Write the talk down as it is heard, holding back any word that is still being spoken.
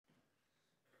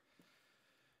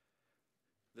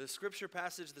The scripture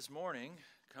passage this morning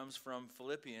comes from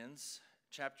Philippians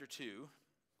chapter 2,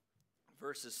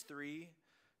 verses 3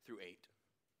 through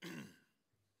 8.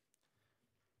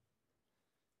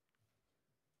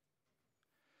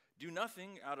 Do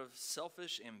nothing out of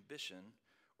selfish ambition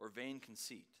or vain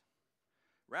conceit.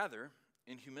 Rather,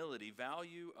 in humility,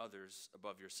 value others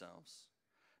above yourselves,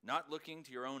 not looking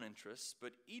to your own interests,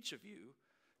 but each of you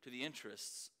to the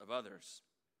interests of others.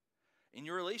 In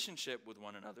your relationship with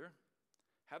one another,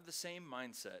 have the same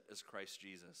mindset as Christ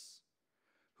Jesus,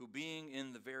 who being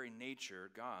in the very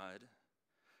nature God,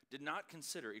 did not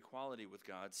consider equality with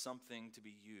God something to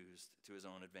be used to his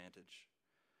own advantage.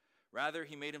 Rather,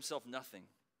 he made himself nothing,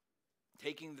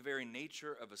 taking the very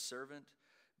nature of a servant,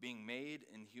 being made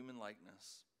in human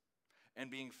likeness.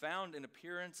 And being found in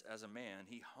appearance as a man,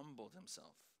 he humbled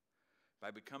himself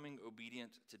by becoming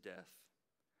obedient to death,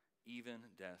 even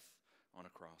death on a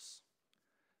cross.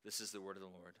 This is the word of the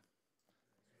Lord.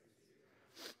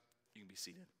 You can be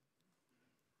seated.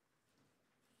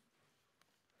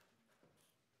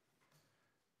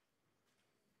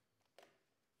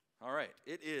 All right,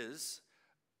 it is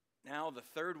now the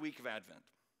third week of Advent,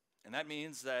 and that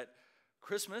means that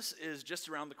Christmas is just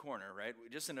around the corner, right?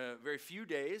 Just in a very few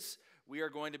days, we are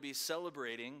going to be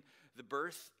celebrating the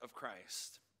birth of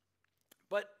Christ.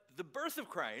 But the birth of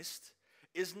Christ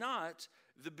is not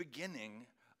the beginning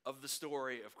of the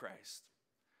story of Christ.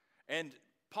 And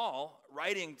Paul,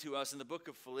 writing to us in the book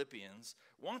of Philippians,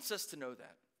 wants us to know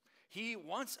that. He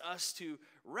wants us to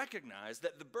recognize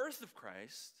that the birth of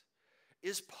Christ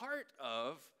is part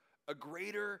of a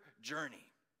greater journey.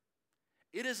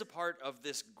 It is a part of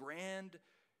this grand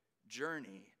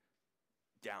journey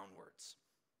downwards.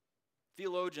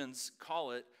 Theologians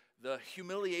call it the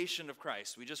humiliation of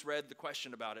Christ. We just read the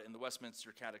question about it in the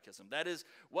Westminster Catechism. That is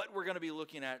what we're going to be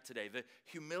looking at today, the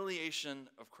humiliation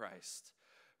of Christ.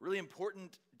 Really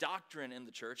important doctrine in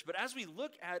the church. But as we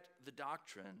look at the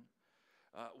doctrine,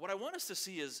 what I want us to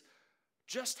see is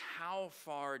just how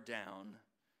far down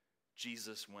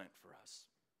Jesus went for us.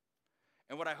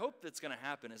 And what I hope that's going to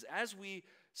happen is as we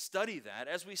study that,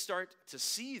 as we start to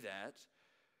see that,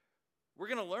 we're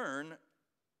going to learn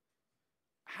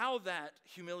how that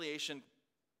humiliation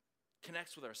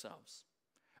connects with ourselves.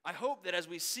 I hope that as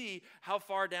we see how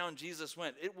far down Jesus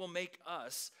went, it will make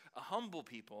us a humble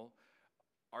people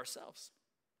ourselves.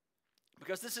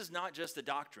 Because this is not just a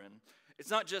doctrine. It's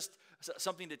not just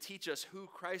something to teach us who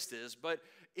Christ is, but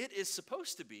it is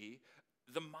supposed to be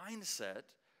the mindset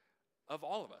of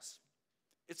all of us.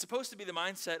 It's supposed to be the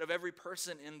mindset of every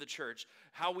person in the church,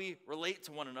 how we relate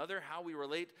to one another, how we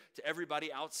relate to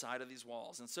everybody outside of these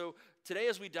walls. And so today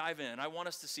as we dive in, I want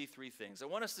us to see three things. I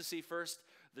want us to see first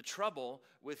the trouble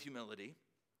with humility.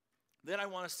 Then I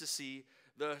want us to see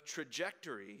the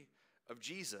trajectory of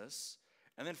Jesus.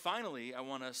 And then finally, I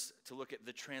want us to look at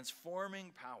the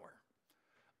transforming power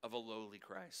of a lowly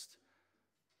Christ.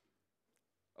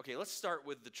 Okay, let's start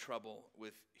with the trouble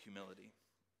with humility.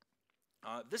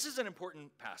 This is an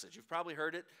important passage. You've probably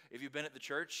heard it if you've been at the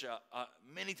church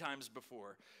many times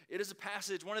before. It is a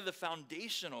passage, one of the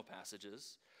foundational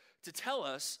passages, to tell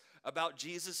us about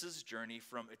Jesus' journey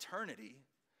from eternity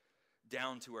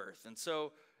down to earth. And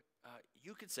so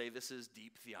you could say this is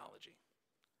deep theology.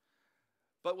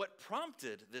 But what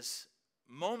prompted this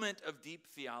moment of deep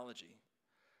theology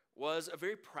was a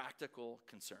very practical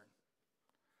concern.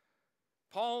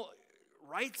 Paul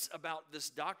writes about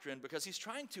this doctrine because he's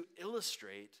trying to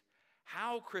illustrate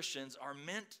how Christians are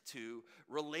meant to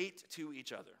relate to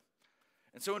each other.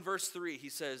 And so in verse 3, he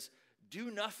says, do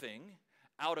nothing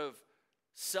out of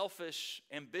selfish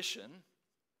ambition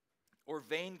or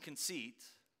vain conceit.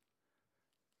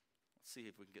 Let's see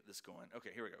if we can get this going.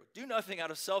 Okay, here we go. Do nothing out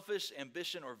of selfish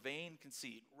ambition or vain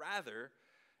conceit. Rather,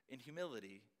 in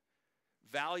humility,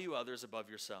 value others above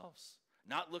yourselves,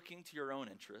 not looking to your own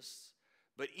interests,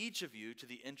 but each of you to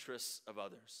the interests of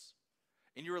others.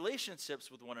 In your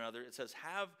relationships with one another, it says,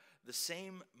 have the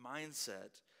same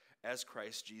mindset as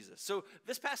Christ Jesus. So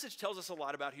this passage tells us a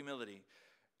lot about humility.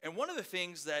 And one of the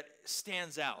things that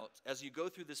stands out as you go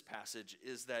through this passage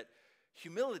is that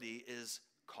humility is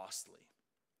costly.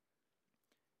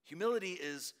 Humility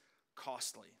is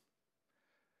costly.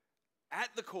 At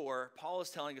the core, Paul is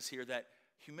telling us here that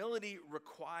humility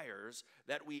requires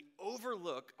that we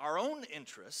overlook our own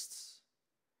interests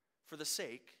for the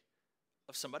sake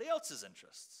of somebody else's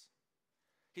interests.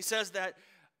 He says that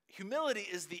humility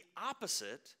is the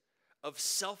opposite of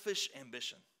selfish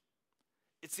ambition.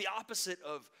 It's the opposite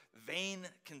of vain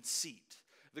conceit.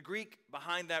 The Greek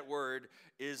behind that word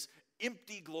is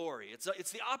empty glory.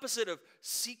 It's the opposite of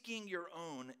seeking your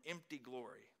own empty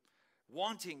glory.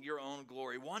 wanting your own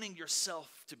glory, wanting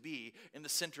yourself to be in the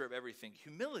center of everything.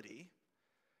 Humility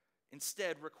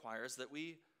instead requires that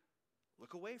we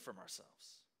look away from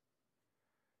ourselves,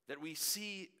 that we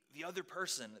see the other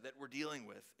person that we're dealing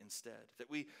with instead, that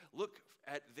we look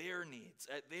at their needs,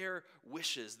 at their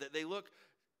wishes, that they look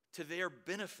to their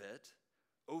benefit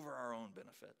over our own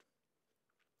benefit.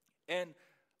 And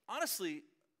honestly,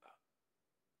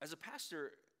 as a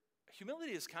pastor,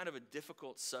 humility is kind of a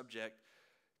difficult subject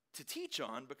to teach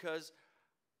on because,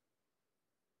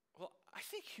 well, I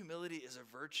think humility is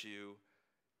a virtue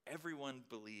everyone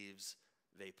believes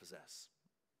they possess.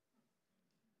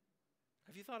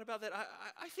 Have you thought about that?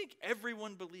 I think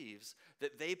everyone believes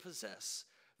that they possess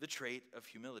the trait of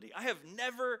humility. I have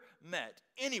never met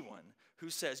anyone who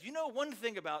says, you know, one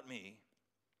thing about me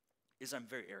is I'm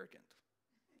very arrogant.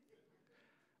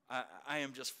 I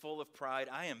am just full of pride.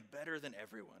 I am better than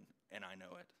everyone, and I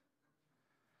know it.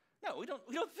 No, we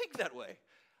don't think that way.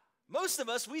 Most of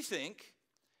us, we think,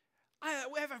 I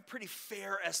have a pretty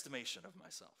fair estimation of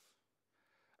myself.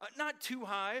 Not too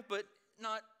high, but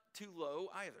not too low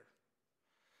either.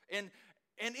 And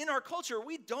in our culture,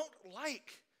 we don't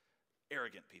like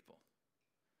arrogant people.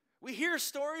 We hear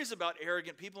stories about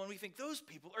arrogant people, and we think those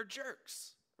people are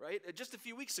jerks, right? Just a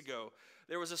few weeks ago,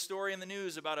 there was a story in the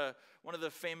news about one of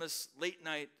the famous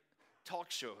late-night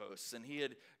talk show hosts, and he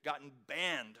had gotten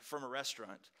banned from a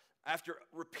restaurant after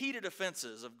repeated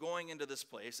offenses of going into this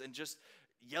place and just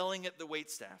yelling at the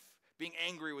waitstaff, being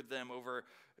angry with them over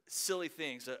silly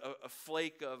things, a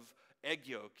flake of egg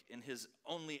yolk in his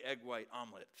only egg white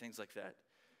omelet, things like that.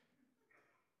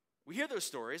 We hear those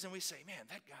stories and we say, man,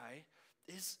 that guy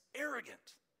is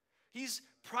arrogant. He's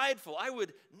prideful. I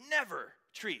would never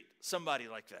treat somebody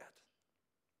like that.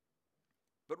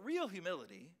 But real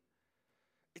humility,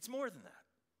 it's more than that.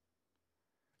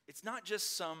 It's not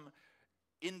just some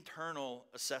internal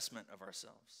assessment of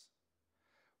ourselves.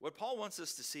 What Paul wants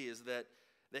us to see is that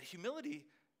humility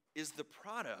is the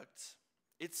product,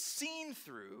 it's seen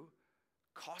through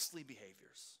costly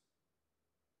behaviors.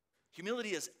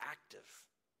 Humility is active.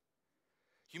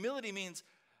 Humility means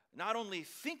not only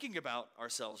thinking about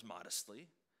ourselves modestly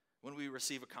when we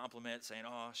receive a compliment saying,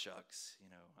 oh, shucks,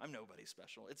 I'm nobody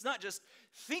special. It's not just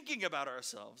thinking about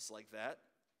ourselves like that,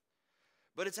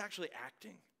 but it's actually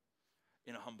acting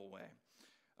in a humble way.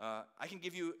 I can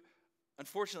give you,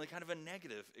 unfortunately, kind of a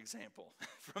negative example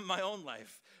from my own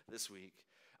life this week.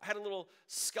 I had a little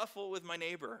scuffle with my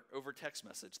neighbor over text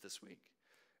message this week.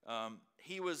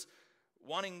 He was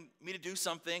wanting me to do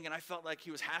something, and I felt like he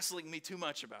was hassling me too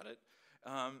much about it.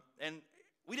 And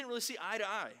we didn't really see eye to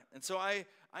eye. And so I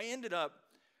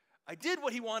did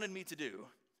what he wanted me to do,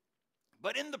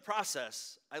 but in the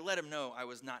process, I let him know I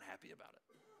was not happy about it,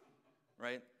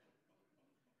 right?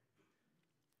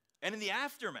 And in the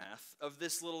aftermath of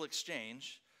this little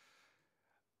exchange,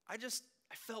 I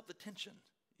felt the tension,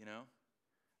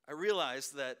 I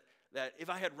realized that if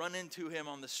I had run into him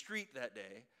on the street that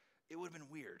day, it would have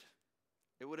been weird.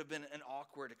 It would have been an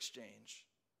awkward exchange.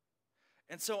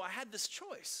 And so I had this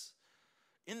choice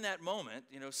in that moment,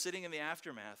 sitting in the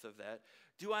aftermath of that.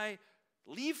 Do I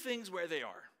leave things where they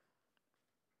are?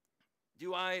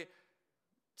 Do I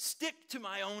stick to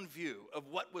my own view of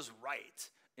what was right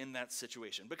in that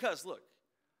situation? Because, look,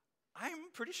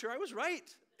 I'm pretty sure I was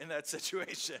right in that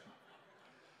situation.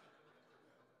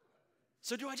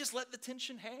 So do I just let the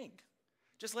tension hang?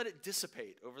 Just let it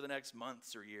dissipate over the next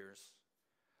months or years?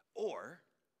 Or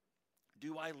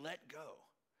do I let go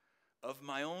of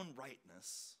my own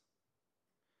rightness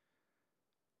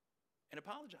and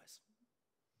apologize?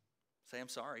 Say, I'm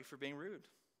sorry for being rude.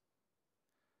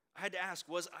 I had to ask,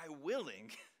 was I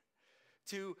willing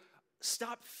to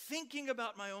stop thinking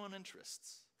about my own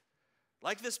interests?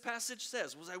 Like this passage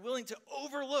says, was I willing to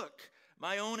overlook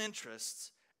my own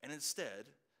interests and instead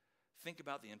think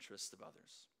about the interests of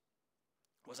others?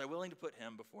 Was I willing to put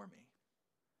him before me?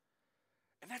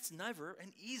 And that's never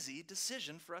an easy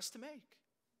decision for us to make.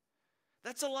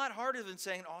 That's a lot harder than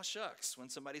saying, aw shucks, when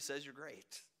somebody says you're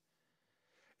great.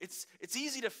 It's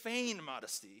easy to feign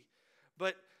modesty,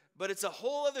 but it's a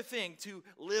whole other thing to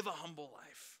live a humble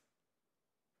life.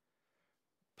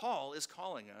 Paul is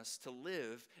calling us to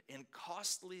live in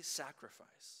costly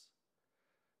sacrifice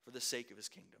for the sake of his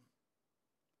kingdom.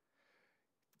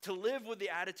 To live with the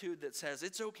attitude that says,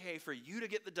 it's okay for you to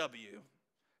get the W,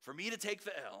 for me to take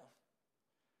the L.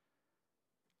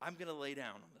 I'm going to lay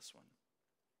down on this one.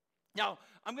 Now,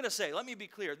 I'm going to say, let me be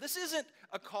clear, this isn't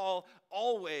a call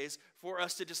always for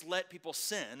us to just let people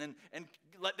sin and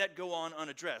let that go on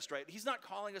unaddressed, right? He's not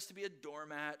calling us to be a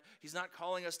doormat. He's not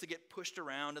calling us to get pushed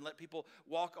around and let people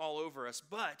walk all over us.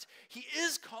 But he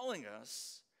is calling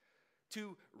us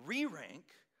to re-rank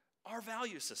our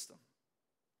value system.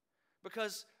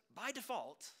 Because by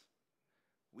default,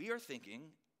 we are thinking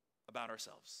about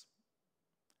ourselves.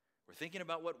 We're thinking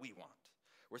about what we want.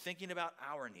 We're thinking about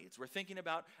our needs. We're thinking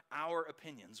about our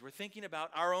opinions. We're thinking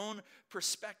about our own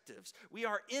perspectives. We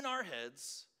are in our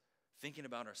heads thinking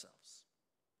about ourselves.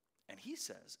 And he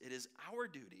says it is our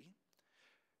duty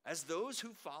as those who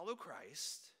follow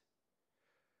Christ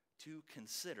to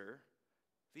consider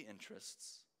the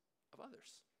interests of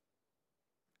others.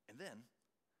 And then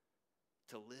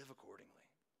to live accordingly.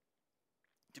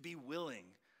 To be willing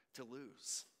to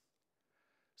lose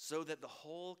so that the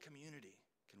whole community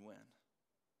can win.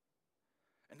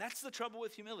 And that's the trouble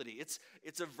with humility.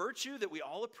 It's a virtue that we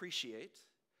all appreciate.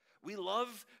 We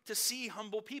love to see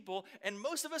humble people, and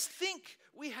most of us think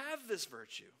we have this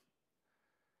virtue.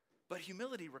 But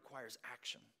humility requires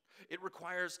action. It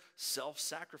requires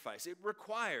self-sacrifice. It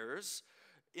requires,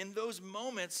 in those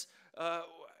moments, that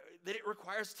it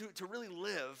requires to really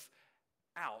live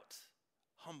out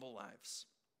humble lives.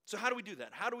 So how do we do that?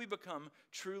 How do we become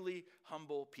truly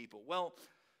humble people? Well,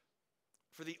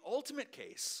 for the ultimate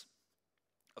case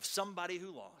of somebody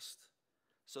who lost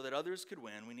so that others could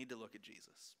win, we need to look at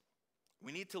Jesus.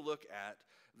 We need to look at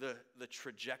the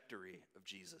trajectory of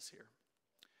Jesus here.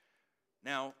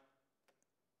 Now,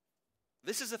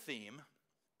 this is a theme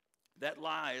that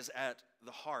lies at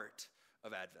the heart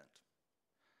of Advent.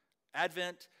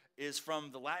 Advent is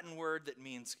from the Latin word that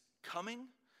means coming,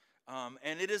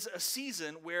 and it is a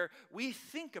season where we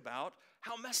think about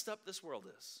how messed up this world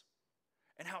is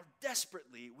and how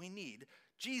desperately we need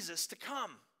Jesus to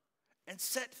come and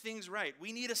set things right.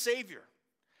 We need a Savior.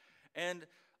 And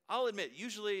I'll admit,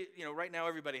 usually, right now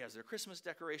everybody has their Christmas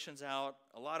decorations out.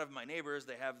 A lot of my neighbors,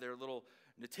 they have their little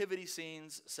nativity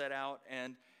scenes set out.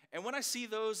 And when I see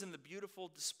those in the beautiful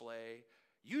display,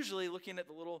 usually looking at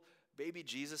the little baby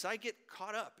Jesus, I get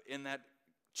caught up in that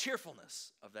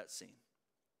cheerfulness of that scene.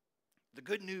 The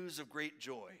good news of great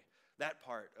joy, that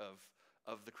part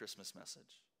of the Christmas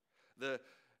message. The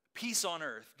peace on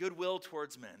earth, goodwill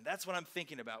towards men. That's what I'm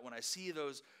thinking about when I see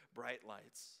those bright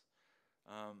lights.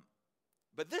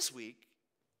 But this week,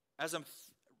 as I've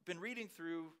been reading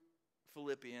through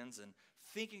Philippians and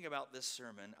thinking about this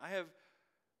sermon, I have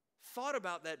thought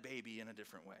about that baby in a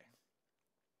different way.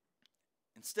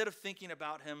 Instead of thinking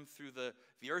about him through the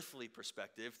earthly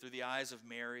perspective, through the eyes of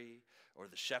Mary or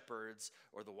the shepherds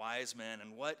or the wise men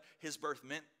and what his birth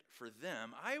meant for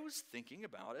them, I was thinking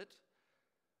about it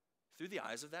through the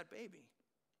eyes of that baby.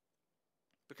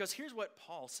 Because here's what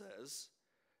Paul says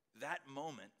that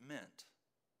moment meant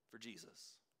for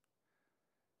Jesus.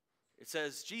 It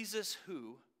says, Jesus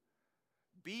who,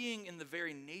 being in the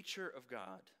very nature of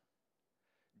God,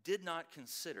 did not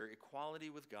consider equality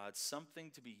with God something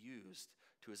to be used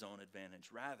to his own advantage.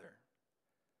 Rather,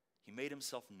 he made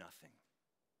himself nothing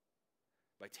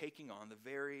by taking on the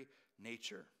very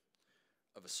nature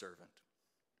of a servant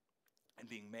and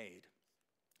being made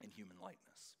in human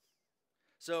likeness.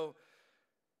 So,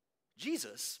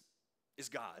 Jesus is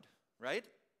God, right?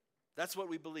 That's what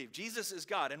we believe. Jesus is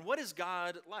God. And what is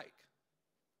God like?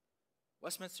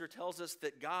 Westminster tells us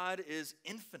that God is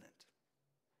infinite,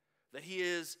 that he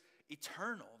is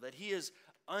eternal, that he is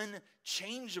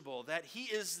unchangeable, that he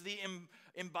is the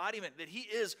embodiment, that he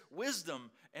is wisdom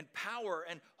and power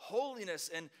and holiness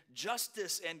and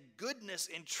justice and goodness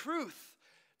and truth.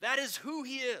 That is who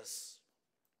he is.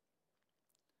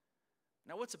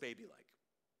 Now, what's a baby like?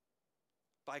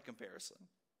 By comparison.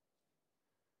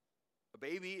 A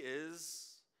baby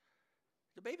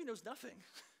knows nothing.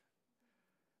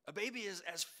 A baby is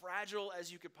as fragile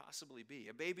as you could possibly be.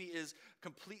 A baby is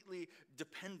completely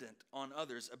dependent on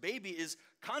others. A baby is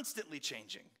constantly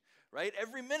changing, right?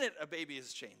 Every minute a baby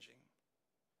is changing.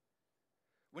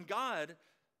 When God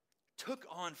took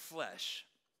on flesh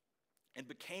and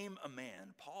became a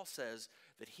man, Paul says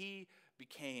that he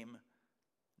became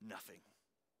nothing.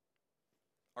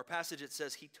 Our passage, it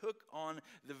says he took on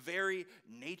the very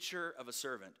nature of a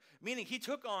servant, meaning he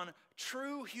took on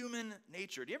true human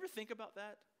nature. Do you ever think about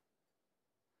that?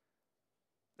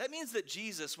 That means that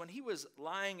Jesus, when he was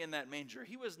lying in that manger,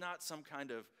 he was not some kind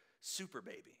of super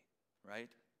baby, right?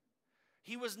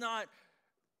 He was not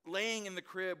laying in the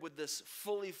crib with this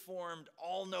fully formed,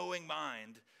 all-knowing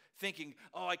mind, thinking,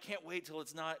 oh, I can't wait till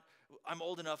I'm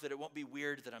old enough that it won't be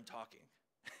weird that I'm talking.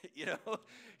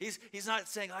 He's not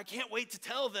saying, I can't wait to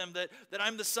tell them that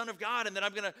I'm the Son of God and that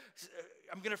I'm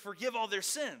gonna forgive all their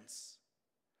sins.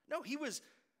 No, he was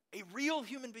a real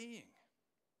human being.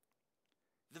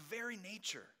 The very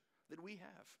nature that we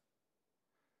have.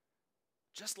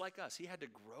 Just like us, he had to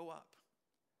grow up.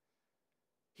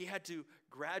 He had to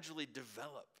gradually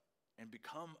develop and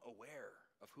become aware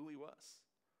of who he was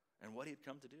and what he had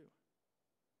come to do.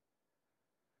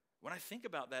 When I think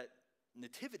about that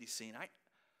nativity scene, I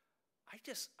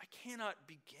cannot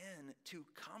begin to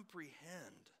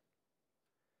comprehend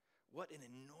what an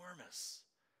enormous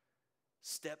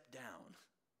step down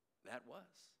that was.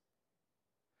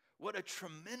 What a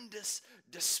tremendous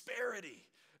disparity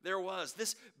there was.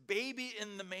 This baby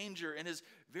in the manger, in his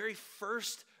very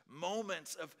first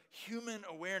moments of human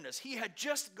awareness, he had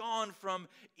just gone from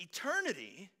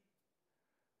eternity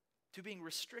to being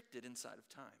restricted inside of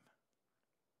time.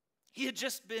 He had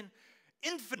just been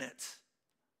infinite,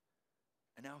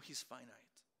 and now he's finite.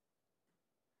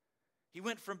 He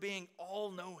went from being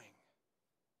all-knowing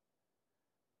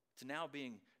to now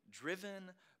being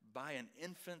driven by an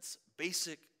infant's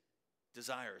basic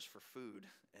desires for food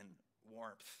and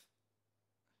warmth.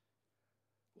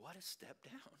 What a step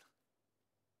down.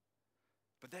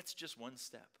 But that's just one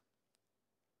step.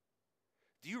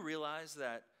 Do you realize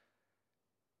that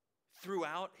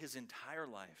throughout his entire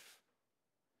life,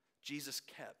 Jesus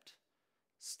kept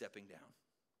stepping down?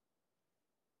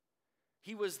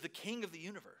 He was the king of the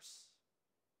universe.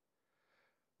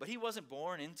 But he wasn't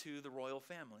born into the royal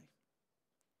family.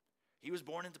 He was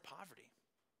born into poverty.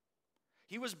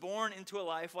 He was born into a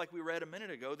life, like we read a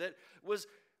minute ago, that was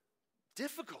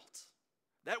difficult,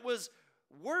 that was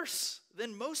worse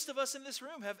than most of us in this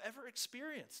room have ever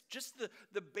experienced. Just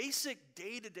the basic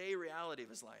day-to-day reality of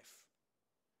his life.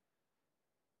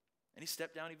 And he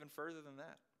stepped down even further than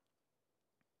that.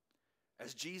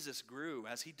 As Jesus grew,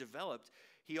 as he developed,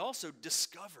 he also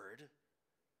discovered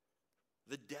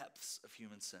the depths of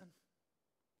human sin.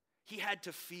 He had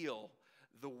to feel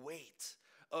the weight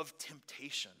of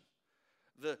temptation,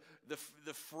 the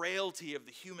frailty of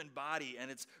the human body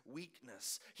and its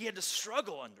weakness. He had to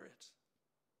struggle under it.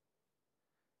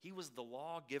 He was the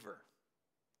lawgiver.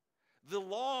 The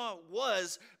law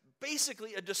was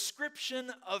basically a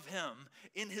description of him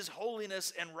in his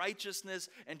holiness and righteousness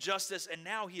and justice, and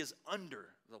now he is under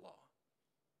the law.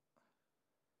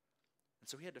 And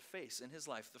so he had to face in his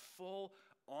life the full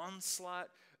onslaught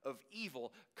of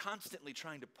evil, constantly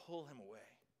trying to pull him away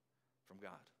from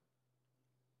God.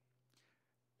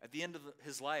 At the end of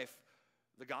his life,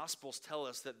 the Gospels tell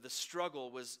us that the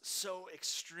struggle was so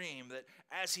extreme that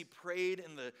as he prayed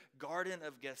in the Garden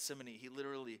of Gethsemane, he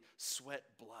literally sweat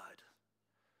blood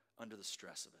under the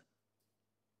stress of it,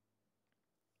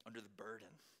 under the burden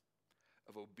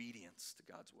of obedience to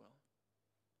God's will.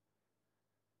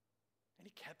 And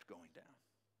he kept going down.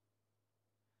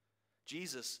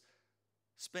 Jesus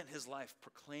spent his life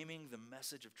proclaiming the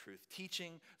message of truth,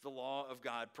 teaching the law of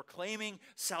God, proclaiming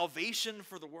salvation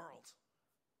for the world.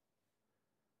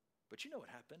 But you know what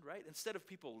happened, right? Instead of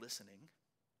people listening,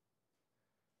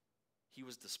 he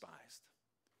was despised.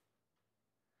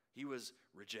 He was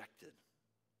rejected.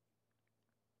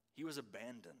 He was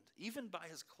abandoned, even by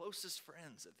his closest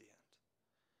friends at the end.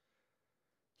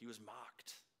 He was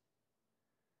mocked.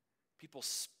 People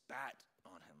spat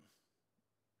on him.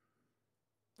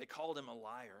 They called him a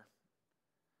liar.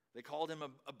 They called him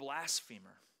a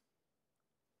blasphemer.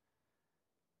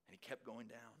 And he kept going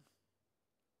down.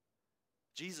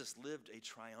 Jesus lived a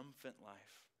triumphant life.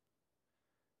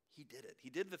 He did it.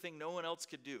 He did the thing no one else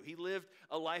could do. He lived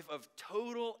a life of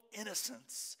total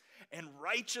innocence and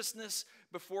righteousness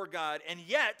before God, and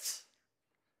yet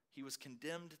he was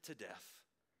condemned to death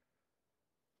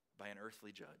by an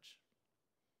earthly judge.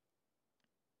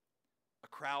 A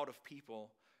crowd of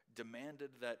people demanded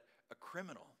that a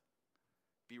criminal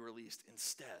be released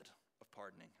instead of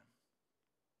pardoning him.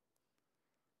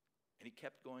 And he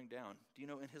kept going down. Do you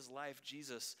know, in his life,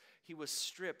 Jesus, he was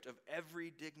stripped of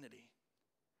every dignity.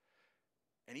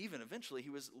 And even eventually, he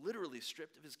was literally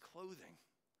stripped of his clothing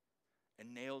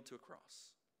and nailed to a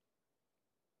cross.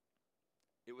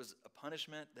 It was a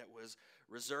punishment that was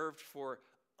reserved for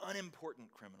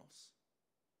unimportant criminals.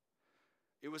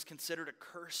 It was considered a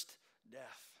cursed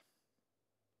death.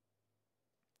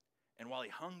 And while he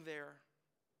hung there,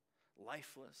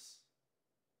 lifeless,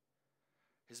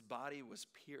 his body was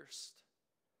pierced,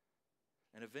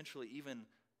 and eventually even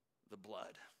the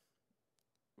blood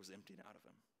was emptied out of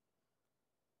him.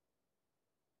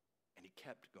 And he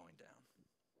kept going down.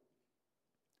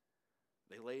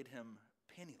 They laid him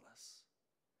penniless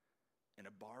in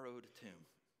a borrowed tomb.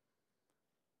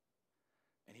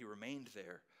 And he remained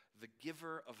there, the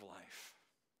giver of life,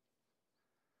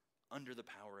 under the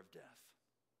power of death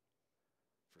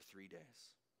for 3 days.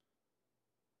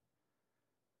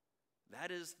 That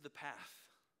is the path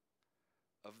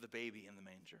of the baby in the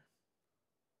manger.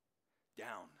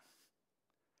 Down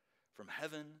from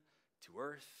heaven to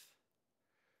earth,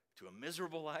 to a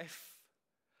miserable life,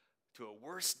 to a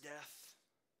worse death,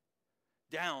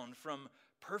 down from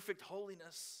perfect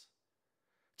holiness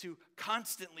to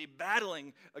constantly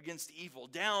battling against evil,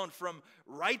 down from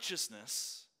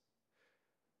righteousness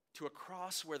to a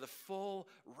cross where the full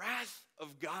wrath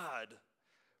of God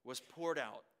was poured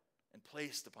out and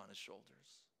placed upon his shoulders.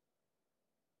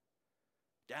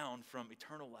 Down from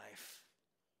eternal life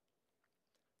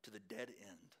to the dead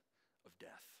end of death.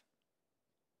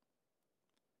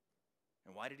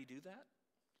 And why did he do that?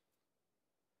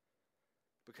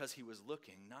 Because he was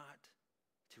looking not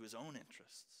to his own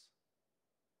interests,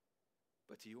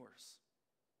 but to yours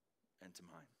and to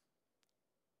mine.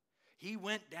 He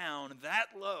went down that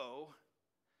low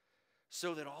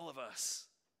so that all of us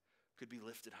could be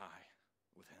lifted high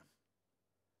with him.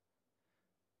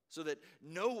 So that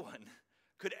no one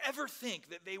could ever think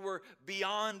that they were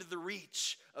beyond the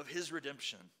reach of his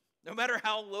redemption. No matter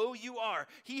how low you are,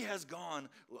 he has gone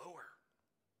lower.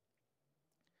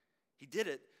 He did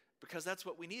it because that's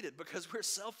what we needed, because we're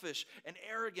selfish and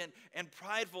arrogant and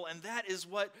prideful, and that is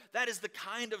the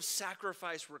kind of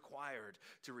sacrifice required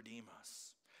to redeem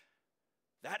us.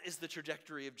 That is the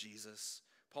trajectory of Jesus.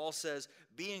 Paul says,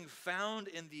 being found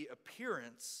in the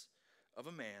appearance of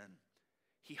a man,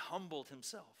 he humbled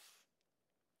himself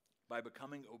by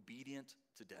becoming obedient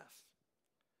to death,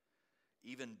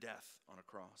 even death on a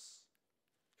cross.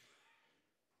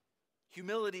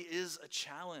 Humility is a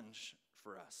challenge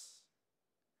for us.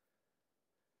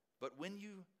 But when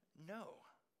you know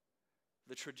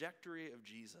the trajectory of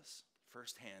Jesus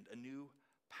firsthand, a new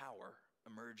power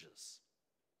emerges.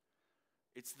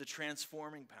 It's the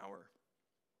transforming power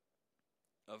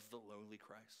of the lowly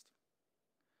Christ.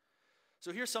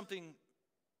 So here's something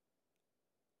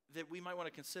that we might want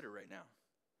to consider right now.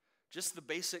 Just the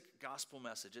basic gospel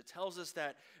message. It tells us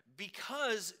that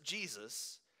because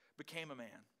Jesus became a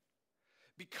man,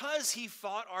 because he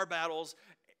fought our battles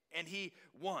and he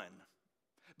won,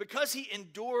 because he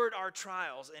endured our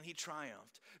trials and he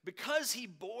triumphed, because he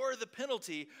bore the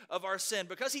penalty of our sin,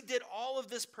 because he did all of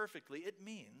this perfectly, it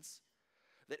means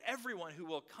that everyone who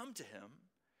will come to him,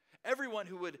 everyone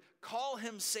who would call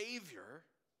him Savior,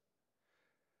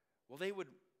 well,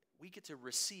 we get to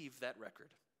receive that record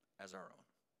as our own.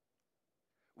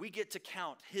 We get to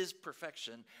count his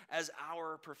perfection as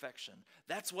our perfection.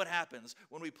 That's what happens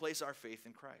when we place our faith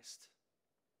in Christ.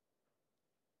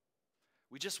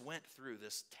 We just went through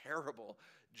this terrible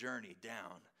journey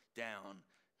down, down,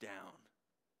 down.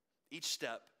 Each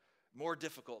step more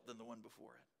difficult than the one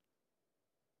before it.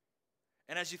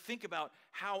 And as you think about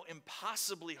how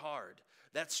impossibly hard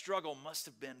that struggle must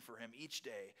have been for him each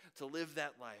day to live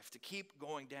that life, to keep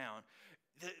going down,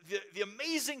 the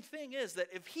amazing thing is that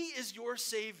if he is your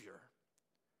Savior,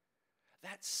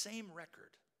 that same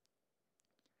record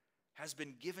has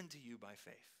been given to you by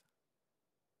faith.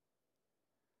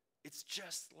 It's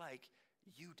just like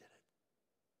you did it.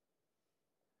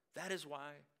 That is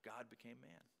why God became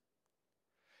man.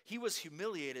 He was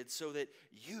humiliated so that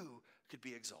you could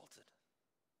be exalted.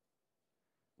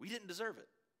 We didn't deserve it.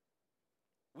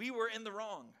 We were in the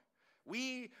wrong.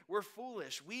 We were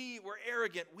foolish. We were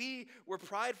arrogant. We were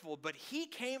prideful. But he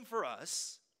came for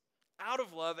us out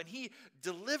of love, and he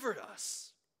delivered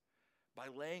us by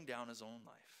laying down his own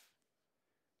life.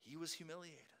 He was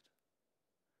humiliated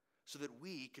so that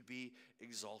we could be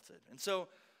exalted. And so,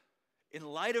 in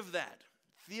light of that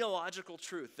theological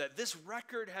truth, that this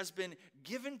record has been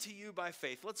given to you by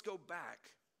faith, let's go back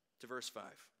to verse 5.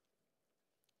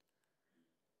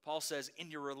 Paul says,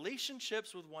 in your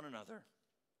relationships with one another,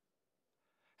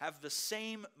 have the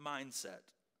same mindset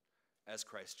as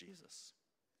Christ Jesus.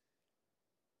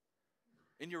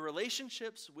 In your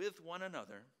relationships with one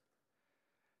another,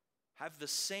 have the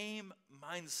same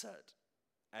mindset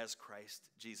as Christ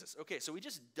Jesus. Okay, so we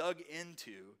just dug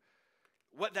into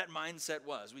what that mindset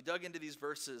was. We dug into these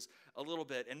verses a little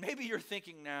bit, and maybe you're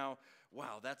thinking now,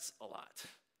 wow, that's a lot.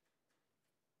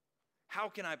 How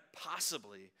can I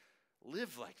possibly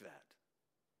live like that?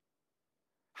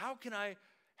 How can I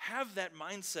have that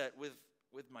mindset with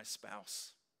my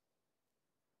spouse?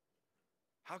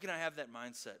 How can I have that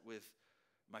mindset with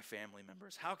my family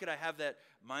members? How could I have that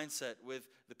mindset with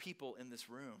the people in this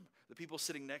room, the people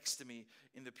sitting next to me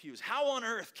in the pews? How on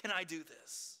earth can I do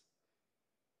this?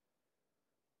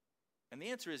 And the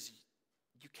answer is,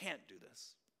 you can't do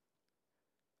this.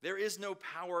 There is no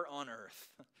power on earth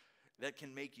that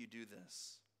can make you do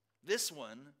this. This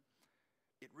one,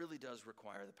 it really does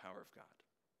require the power of God.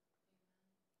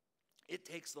 It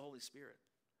takes the Holy Spirit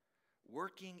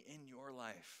working in your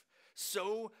life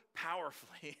so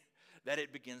powerfully that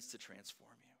it begins to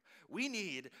transform you. We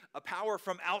need a power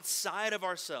from outside of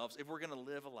ourselves if we're going to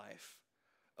live a life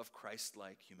of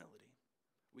Christ-like humility.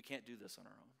 We can't do this on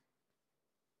our own.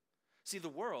 See, the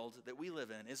world that we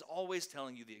live in is always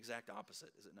telling you the exact opposite,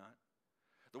 is it not?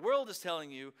 The world is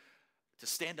telling you to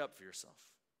stand up for yourself,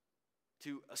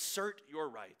 to assert your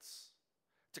rights,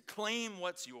 to claim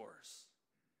what's yours.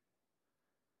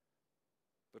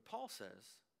 But Paul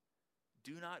says,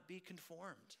 do not be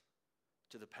conformed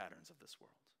to the patterns of this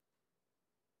world,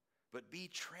 but be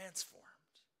transformed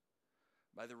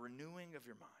by the renewing of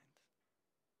your mind.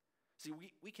 See,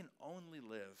 we can only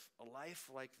live a life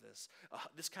like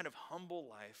this kind of humble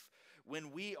life,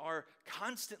 when we are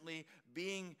constantly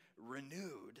being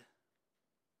renewed,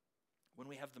 when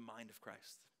we have the mind of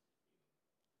Christ.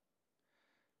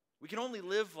 We can only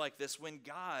live like this when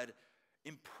God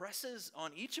impresses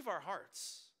on each of our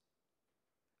hearts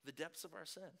the depths of our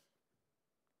sin.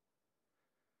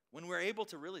 When we're able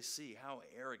to really see how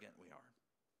arrogant we are,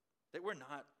 that we're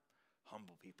not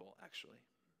humble people, actually.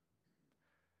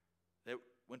 That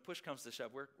when push comes to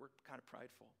shove, we're kind of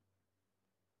prideful.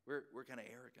 We're kind of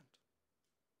arrogant.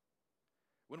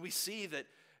 When we see that,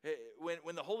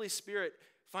 when the Holy Spirit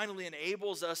finally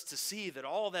enables us to see that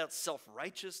all that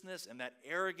self-righteousness and that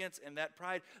arrogance and that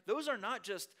pride, those are not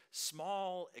just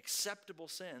small, acceptable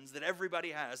sins that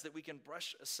everybody has that we can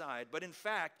brush aside, but in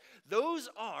fact, those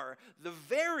are the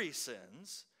very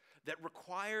sins that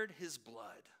required his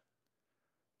blood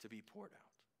to be poured out.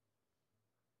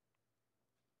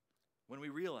 When we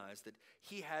realize that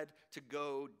he had to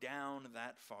go down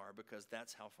that far because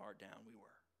that's how far down we were.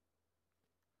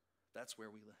 That's where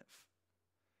we live.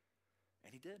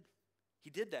 And he did. He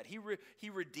did that. He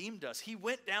redeemed us. He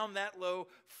went down that low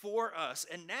for us.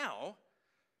 And now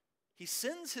he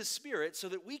sends his Spirit so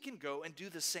that we can go and do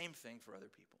the same thing for other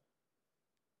people.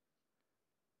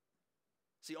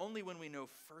 See, only when we know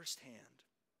firsthand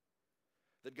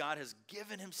that God has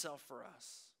given himself for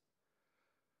us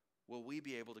will we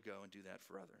be able to go and do that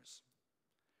for others.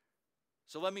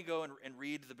 So let me go and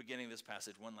read the beginning of this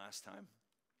passage one last time.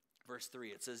 Verse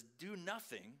 3, it says, "Do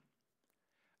nothing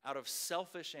out of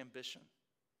selfish ambition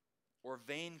or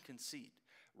vain conceit.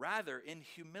 Rather, in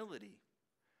humility,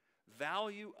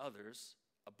 value others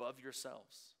above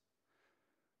yourselves,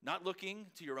 not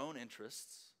looking to your own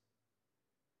interests,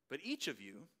 but each of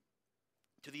you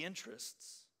to the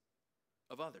interests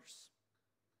of others."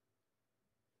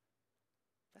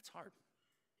 That's hard.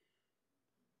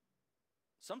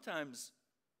 Sometimes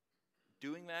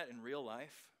doing that in real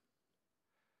life,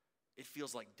 it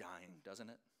feels like dying, doesn't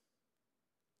it?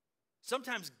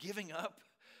 Sometimes giving up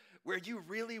where you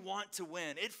really want to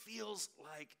win, it feels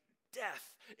like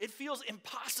death. It feels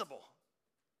impossible.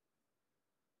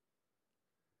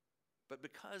 But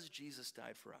because Jesus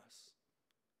died for us,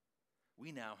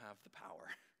 we now have the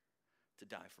power to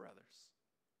die for others.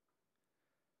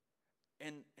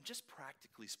 And just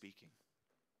practically speaking,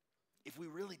 if we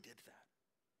really did that,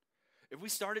 if we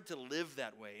started to live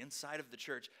that way inside of the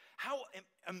church, how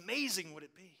amazing would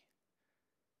it be?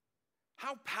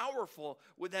 How powerful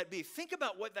would that be? Think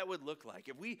about what that would look like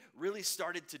if we really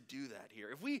started to do that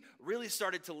here, if we really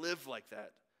started to live like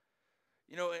that.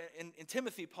 You know, in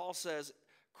Timothy, Paul says,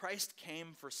 Christ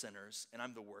came for sinners, and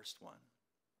I'm the worst one.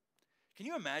 Can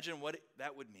you imagine what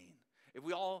that would mean if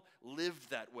we all lived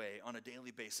that way on a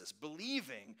daily basis,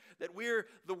 believing that we're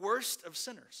the worst of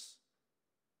sinners?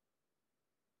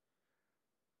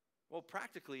 Well,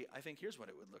 practically, I think here's what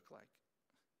it would look like.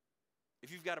 If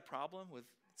you've got a problem with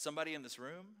somebody in this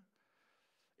room,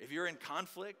 if you're in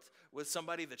conflict with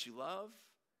somebody that you love,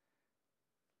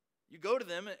 you go to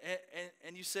them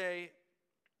and you say,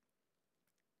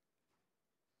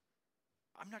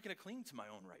 I'm not going to cling to my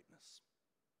own rightness.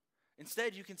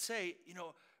 Instead, you can say, you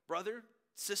know, brother,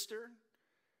 sister,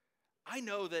 I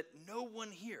know that no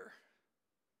one here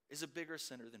is a bigger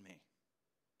sinner than me.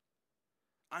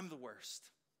 I'm the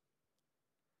worst.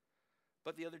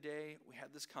 But the other day, we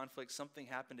had this conflict, something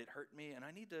happened, it hurt me, and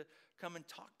I need to come and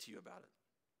talk to you about it.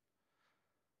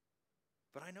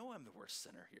 But I know I'm the worst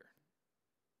sinner here.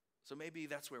 So maybe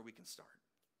that's where we can start.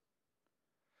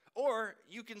 Or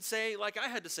you can say, like I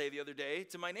had to say the other day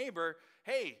to my neighbor,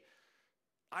 hey,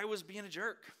 I was being a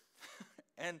jerk.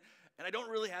 and I don't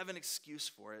really have an excuse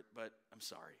for it, but I'm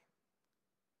sorry.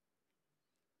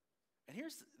 And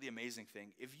here's the amazing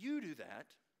thing. If you do that,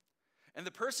 and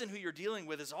the person who you're dealing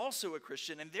with is also a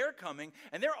Christian, and they're coming,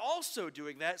 and they're also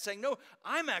doing that, saying, no,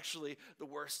 I'm actually the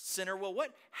worst sinner. Well,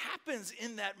 what happens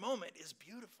in that moment is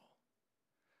beautiful.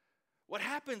 What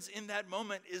happens in that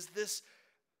moment is this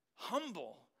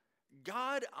humble,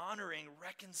 God-honoring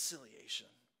reconciliation.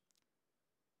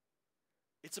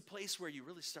 It's a place where you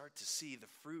really start to see the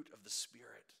fruit of the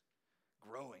Spirit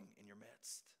growing in your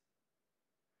midst.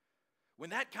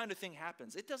 When that kind of thing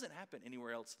happens, it doesn't happen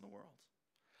anywhere else in the world.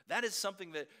 That is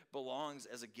something that belongs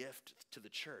as a gift to the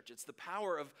church. It's the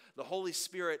power of the Holy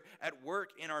Spirit at work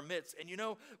in our midst. And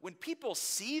when people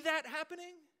see that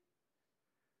happening,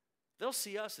 they'll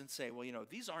see us and say, well,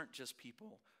 these aren't just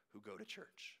people who go to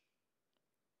church.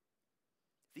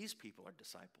 These people are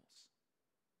disciples.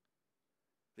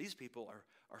 These people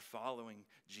are following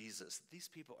Jesus. These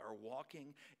people are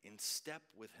walking in step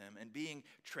with him and being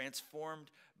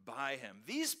transformed by him.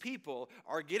 These people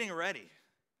are getting ready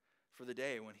for the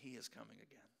day when he is coming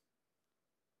again.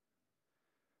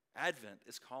 Advent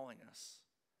is calling us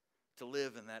to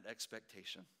live in that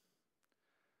expectation.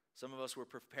 Some of us were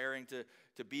preparing to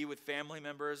be with family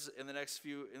members in the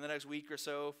next week or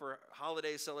so for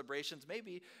holiday celebrations.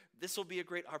 Maybe this will be a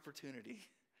great opportunity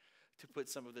to put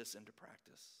some of this into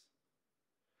practice.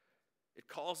 It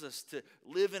calls us to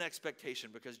live in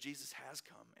expectation because Jesus has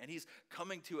come, and he's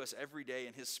coming to us every day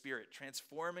in his Spirit,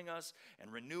 transforming us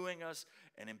and renewing us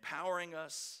and empowering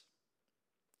us,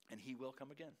 and he will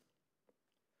come again.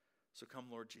 So come,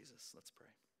 Lord Jesus. Let's pray.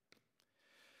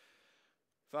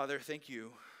 Father, thank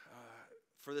you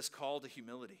for this call to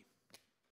humility.